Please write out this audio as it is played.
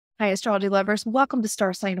Hi, astrology lovers. Welcome to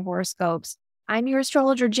Star Sign Horoscopes. I'm your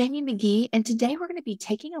astrologer, Jaime Magee, and today we're going to be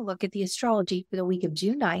taking a look at the astrology for the week of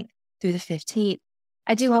June 9th through the 15th.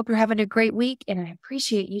 I do hope you're having a great week, and I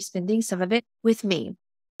appreciate you spending some of it with me.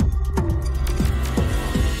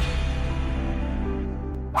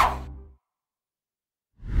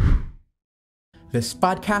 This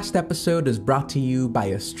podcast episode is brought to you by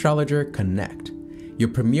Astrologer Connect, your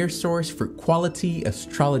premier source for quality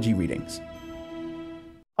astrology readings.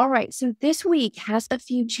 All right, so this week has a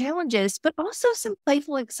few challenges, but also some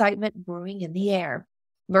playful excitement brewing in the air.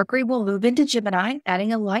 Mercury will move into Gemini,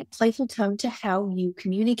 adding a light, playful tone to how you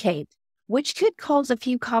communicate, which could cause a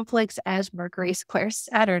few conflicts as Mercury squares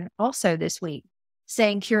Saturn also this week.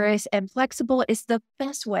 Staying curious and flexible is the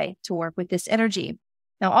best way to work with this energy.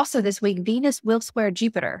 Now, also this week, Venus will square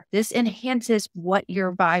Jupiter. This enhances what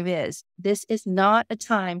your vibe is. This is not a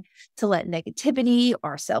time to let negativity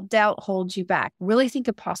or self-doubt hold you back. Really think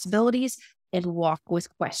of possibilities and walk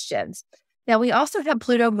with questions. Now, we also have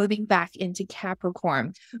Pluto moving back into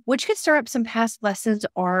Capricorn, which could stir up some past lessons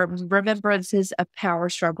or remembrances of power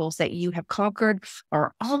struggles that you have conquered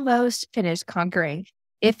or almost finished conquering.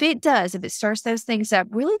 If it starts those things up,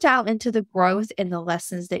 really dial into the growth and the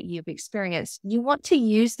lessons that you've experienced. You want to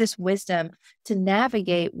use this wisdom to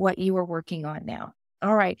navigate what you are working on now.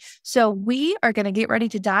 All right, so we are going to get ready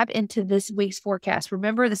to dive into this week's forecast.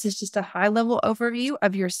 Remember, this is just a high-level overview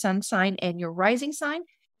of your sun sign and your rising sign.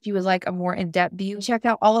 If you would like a more in-depth view, check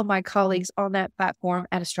out all of my colleagues on that platform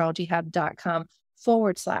at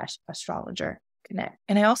astrologyhub.com/astrologer. Connect.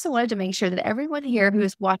 And I also wanted to make sure that everyone here who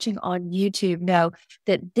is watching on YouTube know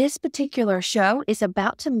that this particular show is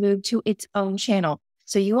about to move to its own channel.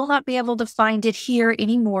 So you will not be able to find it here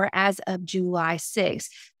anymore as of July 6th.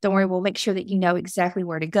 Don't worry, we'll make sure that you know exactly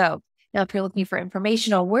where to go. Now, if you're looking for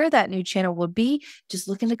information on where that new channel will be, just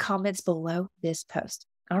look in the comments below this post.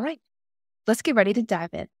 All right, let's get ready to dive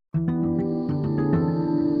in.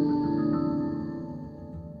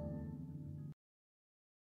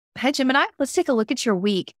 Hi, Gemini. Let's take a look at your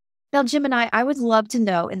week. Now, Gemini, I would love to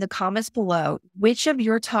know in the comments below, which of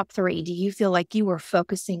your top three do you feel like you are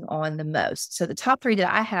focusing on the most? So the top three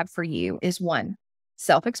that I have for you is 1,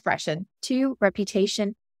 self-expression, 2,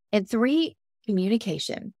 reputation, and 3,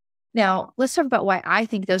 communication. Now, let's talk about why I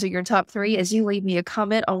think those are your top three as you leave me a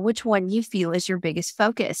comment on which one you feel is your biggest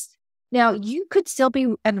focus. Now, you could still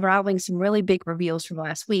be unraveling some really big reveals from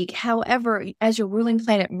last week. However, as your ruling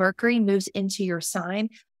planet Mercury moves into your sign,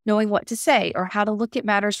 knowing what to say or how to look at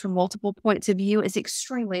matters from multiple points of view is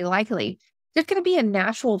extremely likely. There's going to be a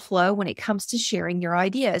natural flow when it comes to sharing your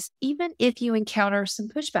ideas, even if you encounter some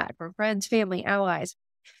pushback from friends, family, allies.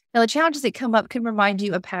 Now, the challenges that come up can remind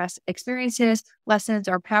you of past experiences, lessons,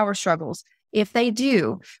 or power struggles. If they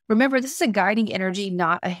do, remember this is a guiding energy,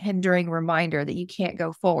 not a hindering reminder that you can't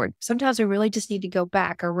go forward. Sometimes we really just need to go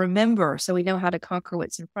back or remember so we know how to conquer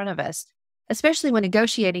what's in front of us, especially when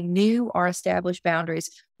negotiating new or established boundaries,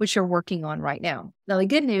 which you're working on right now. Now, the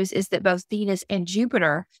good news is that both Venus and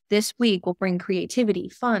Jupiter this week will bring creativity,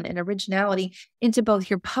 fun, and originality into both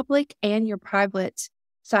your public and your private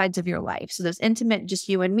sides of your life. So those intimate, just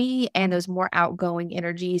you and me, and those more outgoing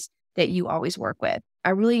energies that you always work with. I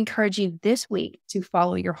really encourage you this week to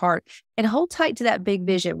follow your heart and hold tight to that big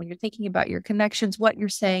vision when you're thinking about your connections, what you're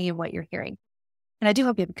saying, and what you're hearing. And I do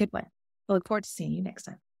hope you have a good one. I look forward to seeing you next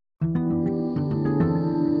time.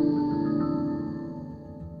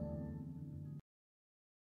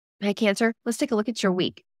 Hi, Cancer. Let's take a look at your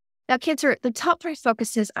week. Now, Cancer, the top 3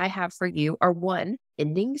 focuses I have for you are 1,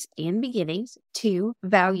 endings and beginnings, 2,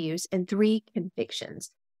 values, and 3,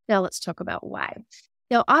 convictions. Now, let's talk about why.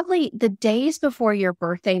 Now, oddly, the days before your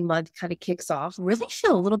birthday month kind of kicks off really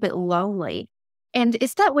feel a little bit lonely. And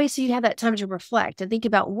it's that way so you have that time to reflect and think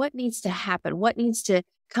about what needs to happen, what needs to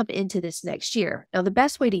come into this next year. Now, the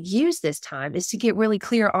best way to use this time is to get really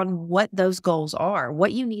clear on what those goals are,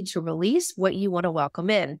 what you need to release, what you want to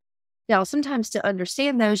welcome in. Now, sometimes to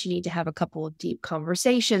understand those, you need to have a couple of deep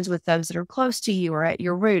conversations with those that are close to you or at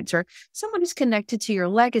your roots, or someone who's connected to your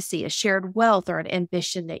legacy, a shared wealth, or an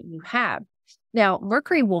ambition that you have. Now,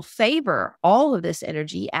 Mercury will favor all of this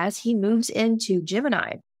energy as he moves into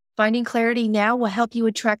Gemini. Finding clarity now will help you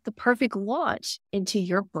attract the perfect launch into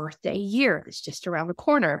your birthday year. It's just around the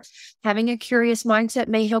corner. Having a curious mindset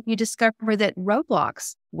may help you discover that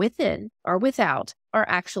roadblocks, within or without, are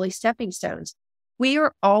actually stepping stones. We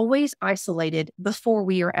are always isolated before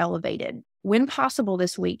we are elevated. When possible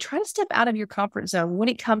this week, try to step out of your comfort zone when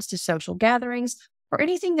it comes to social gatherings or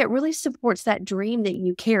anything that really supports that dream that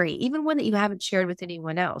you carry, even one that you haven't shared with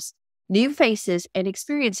anyone else. New faces and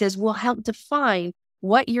experiences will help define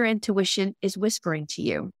what your intuition is whispering to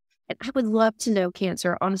you. And I would love to know,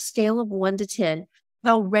 Cancer, on a scale of 1 to 10,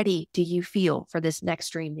 how ready do you feel for this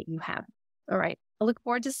next dream that you have? All right. I look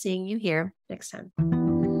forward to seeing you here next time.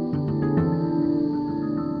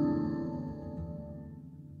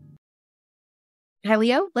 Hi,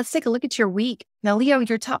 Leo. Let's take a look at your week. Now, Leo,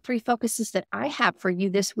 your top 3 focuses that I have for you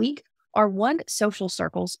this week are 1, social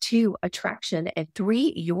circles, 2, attraction, and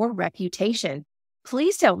 3, your reputation.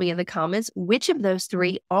 Please tell me in the comments which of those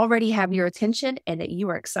 3 already have your attention and that you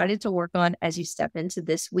are excited to work on as you step into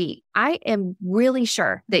this week. I am really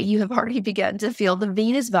sure that you have already begun to feel the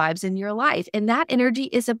Venus vibes in your life, and that energy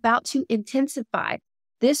is about to intensify.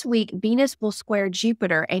 This week, Venus will square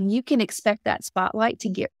Jupiter, and you can expect that spotlight to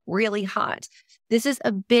get really hot. This is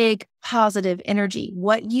a big positive energy.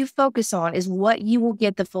 What you focus on is what you will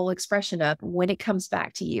get the full expression of when it comes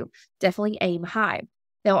back to you. Definitely aim high.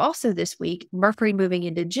 Now, also this week, Mercury moving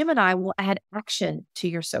into Gemini will add action to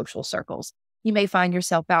your social circles. You may find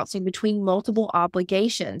yourself bouncing between multiple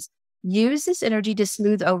obligations. Use this energy to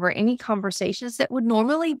smooth over any conversations that would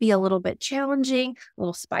normally be a little bit challenging, a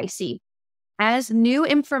little spicy. As new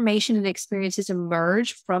information and experiences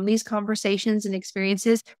emerge from these conversations and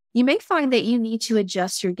experiences, you may find that you need to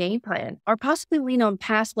adjust your game plan or possibly lean on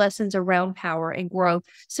past lessons around power and growth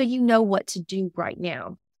so you know what to do right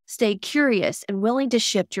now. Stay curious and willing to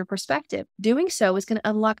shift your perspective. Doing so is going to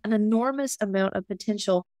unlock an enormous amount of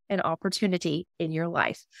potential and opportunity in your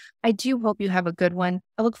life. I do hope you have a good one.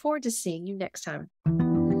 I look forward to seeing you next time.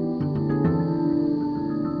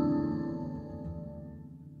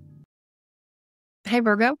 Hey,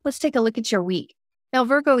 Virgo, let's take a look at your week. Now,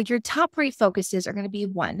 Virgo, your top 3 focuses are going to be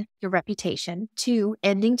 1, your reputation, 2,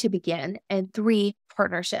 ending to begin, and 3,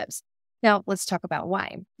 partnerships. Now, let's talk about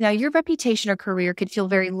why. Now, your reputation or career could feel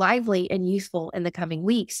very lively and youthful in the coming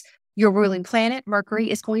weeks. Your ruling planet,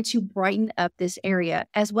 Mercury, is going to brighten up this area,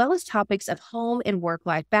 as well as topics of home and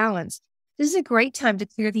work-life balance. This is a great time to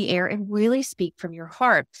clear the air and really speak from your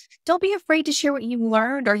heart. Don't be afraid to share what you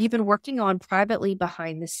learned or you've been working on privately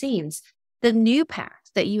behind the scenes. The new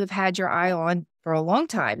path that you have had your eye on for a long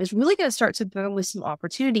time is really going to start to boom with some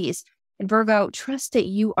opportunities. And Virgo, trust that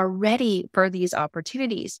you are ready for these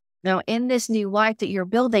opportunities. Now, in this new life that you're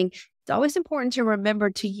building, it's always important to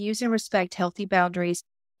remember to use and respect healthy boundaries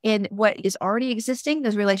in what is already existing,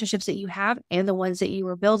 those relationships that you have and the ones that you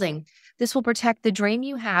are building. This will protect the dream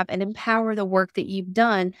you have and empower the work that you've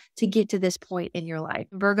done to get to this point in your life.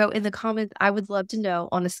 Virgo, in the comments, I would love to know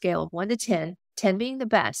on a scale of 1 to 10, 10 being the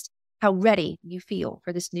best, how ready you feel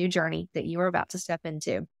for this new journey that you are about to step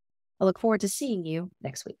into. I look forward to seeing you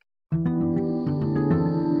next week.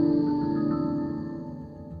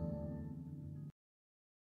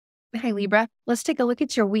 Hi, Libra. Let's take a look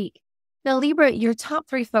at your week. Now, Libra, your top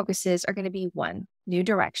 3 focuses are going to be 1, new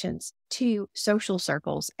directions, 2, social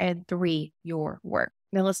circles, and 3, your work.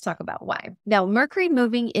 Now, let's talk about why. Now, Mercury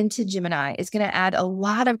moving into Gemini is going to add a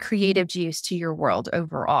lot of creative juice to your world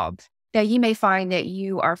overall. Now, you may find that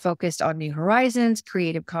you are focused on new horizons,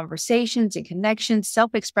 creative conversations and connections,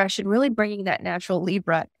 self-expression, really bringing that natural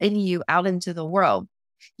Libra in you out into the world.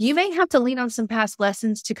 You may have to lean on some past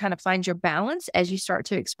lessons to kind of find your balance as you start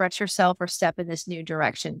to express yourself or step in this new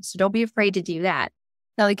direction. So don't be afraid to do that.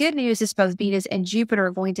 Now, the good news is both Venus and Jupiter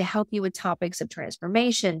are going to help you with topics of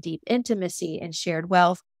transformation, deep intimacy, and shared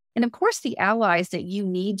wealth. And of course, the allies that you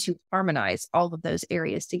need to harmonize all of those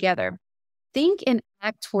areas together. Think and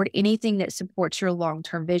act toward anything that supports your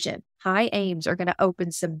long-term vision. High aims are going to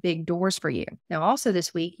open some big doors for you. Now, also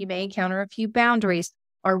this week, you may encounter a few boundaries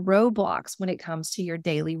or roadblocks when it comes to your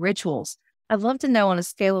daily rituals. I'd love to know on a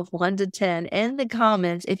scale of 1 to 10 in the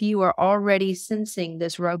comments if you are already sensing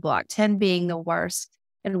this roadblock, 10 being the worst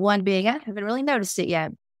and 1 being, I haven't really noticed it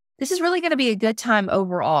yet. This is really going to be a good time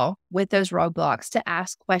overall with those roadblocks to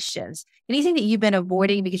ask questions. Anything that you've been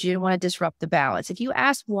avoiding because you didn't want to disrupt the balance. If you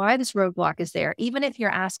ask why this roadblock is there, even if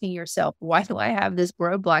you're asking yourself, why do I have this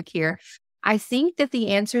roadblock here? I think that the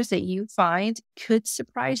answers that you find could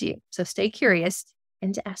surprise you. So stay curious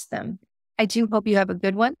and to ask them. I do hope you have a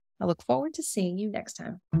good one. I look forward to seeing you next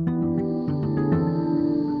time.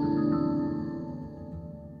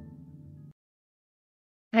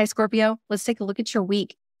 Hi, Scorpio. Let's take a look at your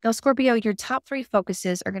week. Now, Scorpio, your top 3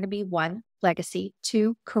 focuses are going to be 1, legacy,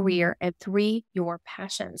 2, career, and 3, your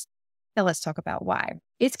passions. Now, let's talk about why.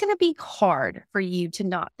 It's going to be hard for you to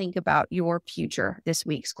not think about your future this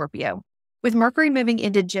week, Scorpio. With Mercury moving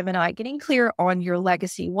into Gemini, getting clear on your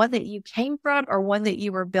legacy, one that you came from or one that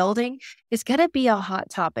you were building, is going to be a hot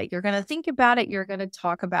topic. You're going to think about it. You're going to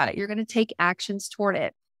talk about it. You're going to take actions toward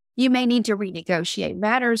it. You may need to renegotiate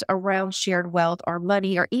matters around shared wealth or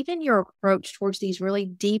money, or even your approach towards these really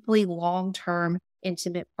deeply long-term,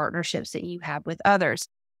 intimate partnerships that you have with others.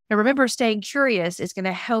 And remember, staying curious is going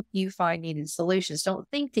to help you find needed solutions. Don't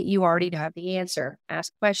think that you already have the answer.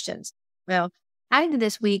 Ask questions. Well, adding to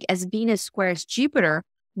this week, as Venus squares Jupiter,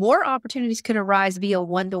 more opportunities could arise via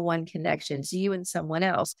one-to-one connections, you and someone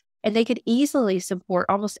else, and they could easily support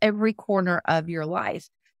almost every corner of your life.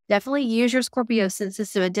 Definitely use your Scorpio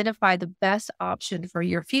senses to identify the best option for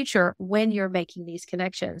your future when you're making these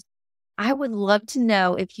connections. I would love to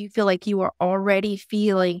know if you feel like you are already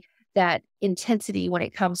feeling that intensity when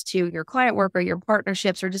it comes to your client work or your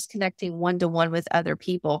partnerships or just connecting one-to-one with other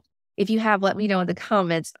people. If you have, let me know in the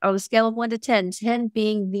comments on a scale of 1 to 10, 10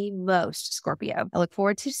 being the most, Scorpio. I look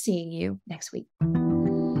forward to seeing you next week.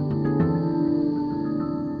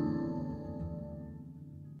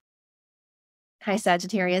 Hi,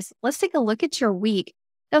 Sagittarius. Let's take a look at your week.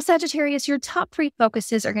 Now, Sagittarius, your top 3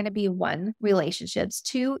 focuses are going to be 1, relationships,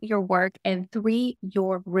 2, your work, and 3,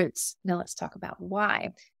 your roots. Now, let's talk about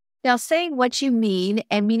why. Now, saying what you mean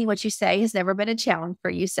and meaning what you say has never been a challenge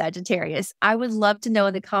for you, Sagittarius. I would love to know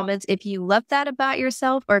in the comments if you love that about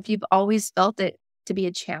yourself or if you've always felt it to be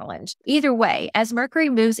a challenge. Either way, as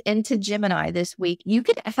Mercury moves into Gemini this week, you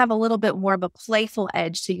could have a little bit more of a playful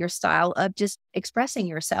edge to your style of just expressing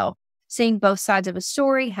yourself. Seeing both sides of a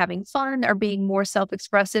story, having fun, or being more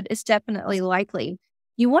self-expressive is definitely likely.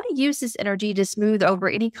 You want to use this energy to smooth over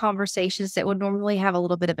any conversations that would normally have a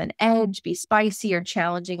little bit of an edge, be spicy or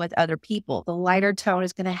challenging with other people. The lighter tone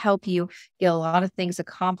is going to help you get a lot of things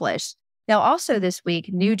accomplished. Now, also this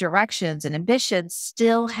week, new directions and ambitions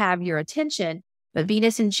still have your attention, but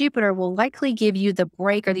Venus and Jupiter will likely give you the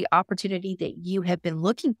break or the opportunity that you have been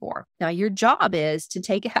looking for. Now, your job is to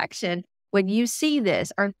take action when you see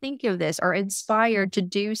this or think of this or inspired to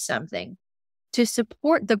do something. To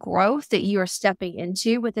support the growth that you are stepping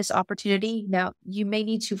into with this opportunity, now you may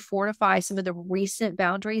need to fortify some of the recent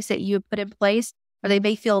boundaries that you have put in place, or they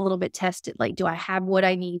may feel a little bit tested. Like, do I have what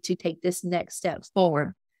I need to take this next step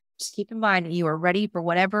forward? Just keep in mind that you are ready for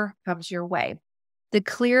whatever comes your way. The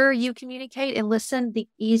clearer you communicate and listen, the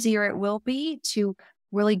easier it will be to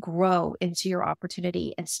really grow into your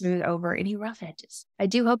opportunity and smooth over any rough edges. I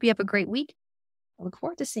do hope you have a great week. I look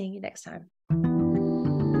forward to seeing you next time.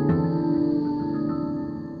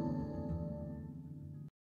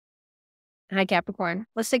 Hi, Capricorn.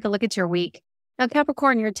 Let's take a look at your week. Now,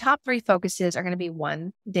 Capricorn, your top 3 focuses are going to be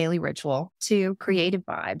 1, daily ritual, 2, creative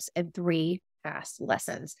vibes, and 3, past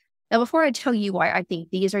lessons. Now, before I tell you why I think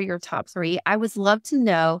these are your top 3, I would love to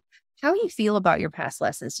know how you feel about your past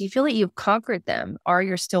lessons. Do you feel that you've conquered them or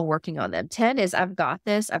you're still working on them? 10 is I've got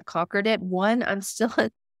this, I've conquered it. 1, I'm still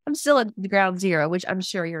at ground zero, which I'm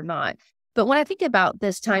sure you're not. But when I think about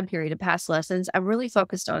this time period of past lessons, I'm really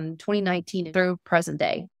focused on 2019 through present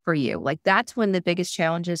day for you. Like, that's when the biggest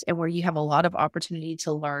challenges and where you have a lot of opportunity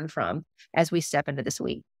to learn from as we step into this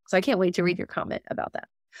week. So I can't wait to read your comment about that.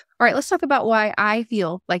 All right, let's talk about why I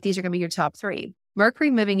feel like these are going to be your top 3. Mercury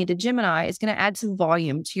moving into Gemini is going to add some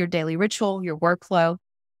volume to your daily ritual, your workflow.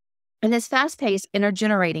 And this fast-paced,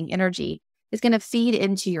 generating energy is going to feed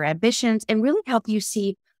into your ambitions and really help you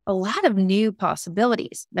see a lot of new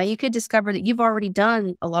possibilities. Now, you could discover that you've already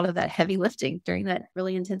done a lot of that heavy lifting during that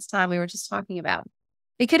really intense time we were just talking about.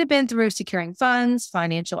 It could have been through securing funds,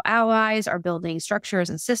 financial allies, or building structures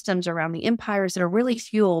and systems around the empires that are really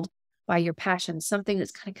fueled by your passion, something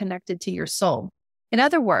that's kind of connected to your soul. In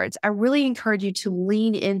other words, I really encourage you to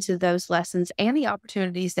lean into those lessons and the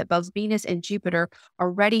opportunities that both Venus and Jupiter are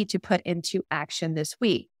ready to put into action this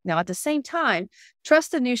week. Now, at the same time,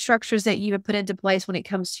 trust the new structures that you have put into place when it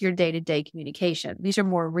comes to your day-to-day communication. These are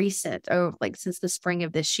more recent, like since the spring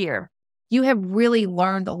of this year. You have really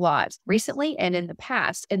learned a lot recently and in the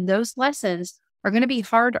past, and those lessons are going to be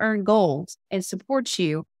hard-earned goals and support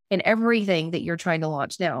you in everything that you're trying to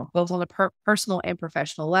launch now, both on a personal and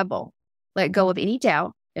professional level. Let go of any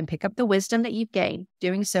doubt and pick up the wisdom that you've gained.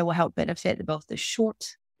 Doing so will help benefit both the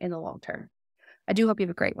short and the long term. I do hope you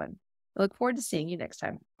have a great one. I look forward to seeing you next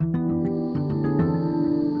time.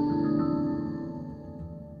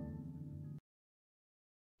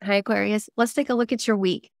 Hi, Aquarius. Let's take a look at your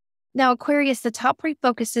week. Now, Aquarius, the top 3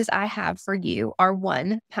 focuses I have for you are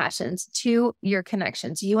 1, passions, 2, your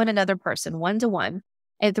connections, you and another person, 1-to-1,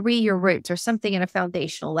 and 3, your roots or something at a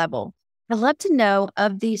foundational level. I'd love to know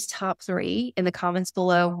of these top 3 in the comments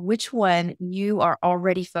below, which one you are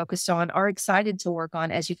already focused on or excited to work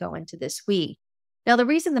on as you go into this week. Now, the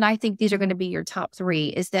reason that I think these are going to be your top 3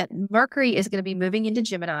 is that Mercury is going to be moving into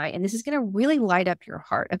Gemini, and this is going to really light up your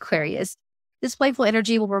heart, Aquarius. This playful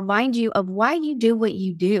energy will remind you of why you do what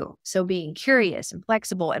you do. So being curious and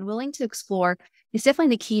flexible and willing to explore is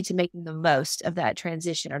definitely the key to making the most of that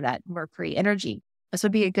transition or that Mercury energy. This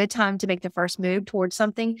would be a good time to make the first move towards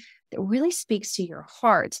something that really speaks to your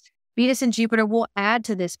heart. Venus and Jupiter will add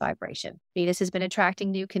to this vibration. Venus has been attracting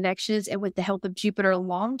new connections, and with the help of Jupiter,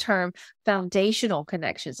 long term foundational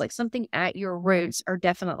connections, like something at your roots, are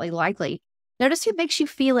definitely likely. Notice who makes you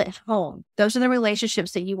feel at home. Those are the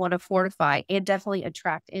relationships that you want to fortify and definitely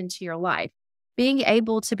attract into your life. Being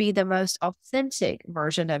able to be the most authentic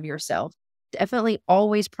version of yourself definitely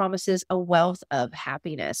always promises a wealth of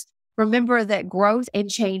happiness. Remember that growth and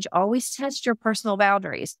change always test your personal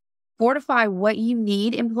boundaries. Fortify what you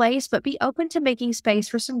need in place, but be open to making space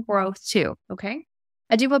for some growth too. Okay.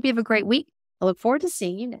 I do hope you have a great week. I look forward to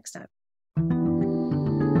seeing you next time.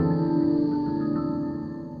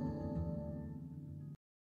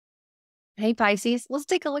 Hey, Pisces, let's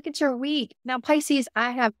take a look at your week. Now, Pisces, I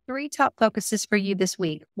have three top focuses for you this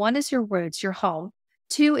week. One is your roots, your home.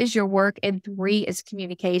 Two is your work, and three is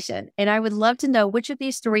communication. And I would love to know which of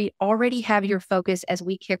these three already have your focus as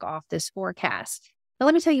we kick off this forecast. Now,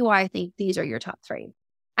 let me tell you why I think these are your top three.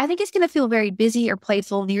 I think it's going to feel very busy or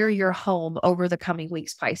playful near your home over the coming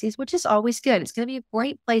weeks, Pisces, which is always good. It's going to be a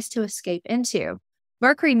great place to escape into.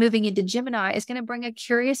 Mercury moving into Gemini is going to bring a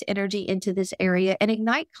curious energy into this area and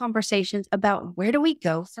ignite conversations about where do we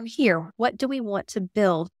go from here? What do we want to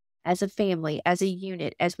build as a family, as a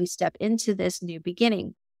unit, as we step into this new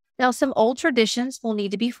beginning? Now, some old traditions will need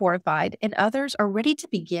to be fortified and others are ready to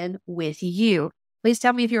begin with you. Please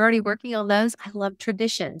tell me if you're already working on those. I love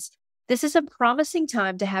traditions. This is a promising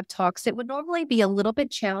time to have talks that would normally be a little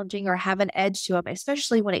bit challenging or have an edge to them,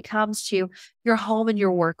 especially when it comes to your home and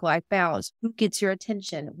your work-life balance. Who gets your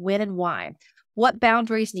attention? When and why? What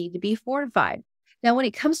boundaries need to be fortified? Now, when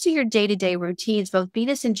it comes to your day-to-day routines, both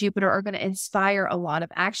Venus and Jupiter are going to inspire a lot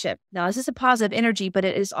of action. Now, this is a positive energy, but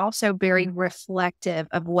it is also very reflective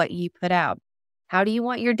of what you put out. How do you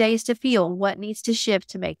want your days to feel? What needs to shift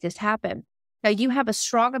to make this happen? Now, you have a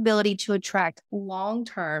strong ability to attract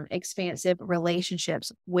long-term, expansive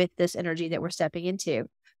relationships with this energy that we're stepping into.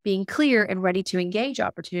 Being clear and ready to engage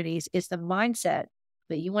opportunities is the mindset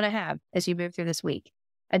that you want to have as you move through this week.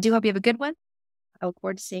 I do hope you have a good one. I look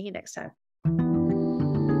forward to seeing you next time.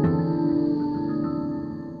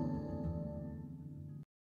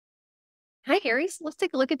 Hi, Aries. Let's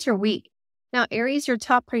take a look at your week. Now, Aries, your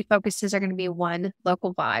top three focuses are going to be one,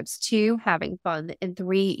 local vibes, two, having fun, and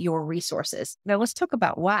three, your resources. Now, let's talk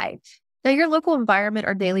about why. Now, your local environment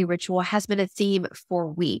or daily ritual has been a theme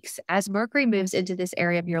for weeks. As Mercury moves into this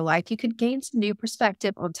area of your life, you could gain some new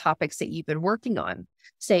perspective on topics that you've been working on.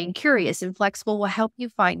 Staying curious and flexible will help you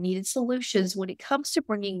find needed solutions when it comes to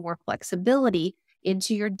bringing more flexibility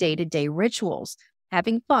into your day-to-day rituals.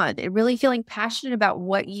 Having fun and really feeling passionate about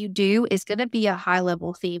what you do is going to be a high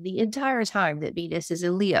level theme the entire time that Venus is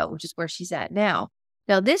in Leo, which is where she's at now.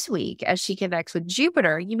 Now, this week, as she connects with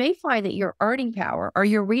Jupiter, you may find that your earning power or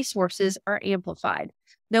your resources are amplified.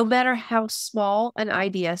 No matter how small an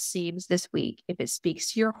idea seems this week, if it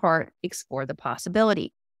speaks to your heart, explore the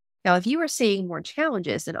possibility. Now, if you are seeing more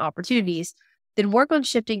challenges than opportunities, then work on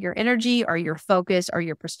shifting your energy or your focus or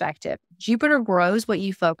your perspective. Jupiter grows what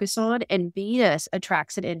you focus on and Venus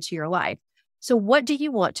attracts it into your life. So what do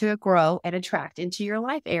you want to grow and attract into your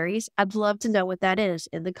life, Aries? I'd love to know what that is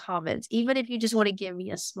in the comments, even if you just want to give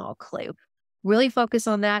me a small clue. Really focus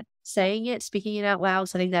on that, saying it, speaking it out loud,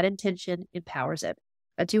 setting that intention empowers it.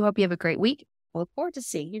 I do hope you have a great week. I look forward to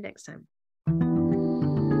seeing you next time.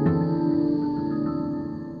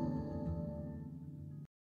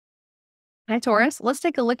 Hi, Taurus. Let's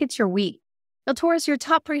take a look at your week. Now, Taurus, your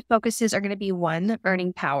top three focuses are going to be one,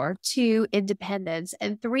 earning power, two, independence,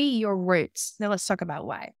 and three, your roots. Now, let's talk about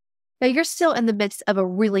why. Now, you're still in the midst of a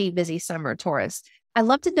really busy summer, Taurus. I'd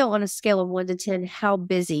love to know on a scale of 1 to 10 how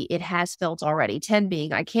busy it has felt already. 10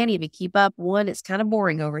 being, I can't even keep up. 1, it's kind of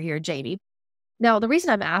boring over here, Jamie. Now, the reason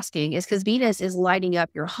I'm asking is because Venus is lighting up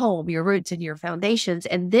your home, your roots, and your foundations.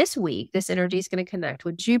 And this week, this energy is going to connect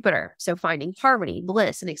with Jupiter. So finding harmony,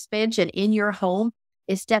 bliss, and expansion in your home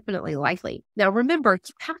is definitely likely. Now, remember,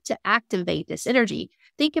 you have to activate this energy.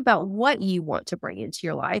 Think about what you want to bring into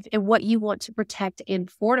your life and what you want to protect and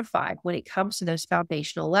fortify when it comes to those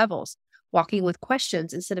foundational levels. Walking with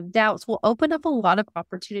questions instead of doubts will open up a lot of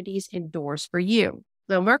opportunities and doors for you.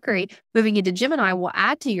 Now, Mercury moving into Gemini will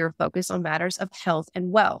add to your focus on matters of health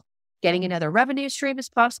and wealth. Getting another revenue stream is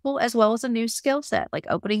possible, as well as a new skill set, like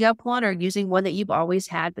opening up one or using one that you've always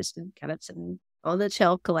had, but been kind of sitting on the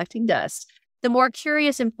shelf collecting dust. The more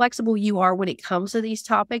curious and flexible you are when it comes to these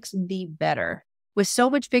topics, the better. With so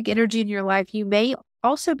much big energy in your life, you may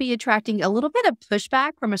also be attracting a little bit of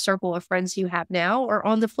pushback from a circle of friends you have now, or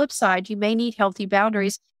on the flip side, you may need healthy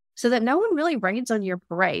boundaries so that no one really rains on your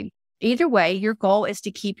parade. Either way, your goal is to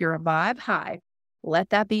keep your vibe high. Let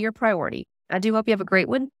that be your priority. I do hope you have a great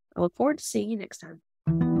one. I look forward to seeing you next time.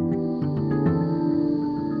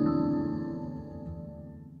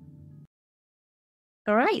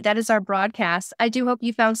 All right, that is our broadcast. I do hope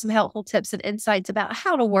you found some helpful tips and insights about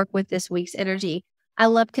how to work with this week's energy. I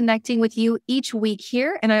love connecting with you each week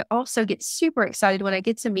here, and I also get super excited when I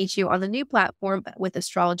get to meet you on the new platform with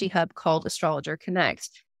Astrology Hub called Astrologer Connect.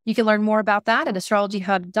 You can learn more about that at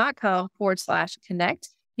astrologyhub.com/connect.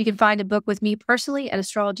 You can find a book with me personally at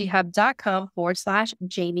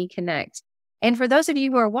astrologyhub.com/Jaime Connect. And for those of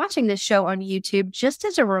you who are watching this show on YouTube, just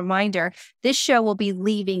as a reminder, this show will be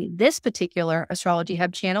leaving this particular Astrology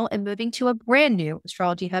Hub channel and moving to a brand new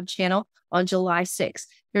Astrology Hub channel on July 6th.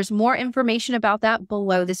 There's more information about that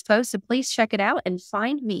below this post, so please check it out and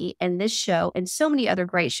find me and this show and so many other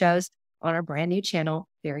great shows on our brand new channel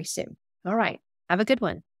very soon. All right, have a good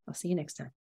one. I'll see you next time.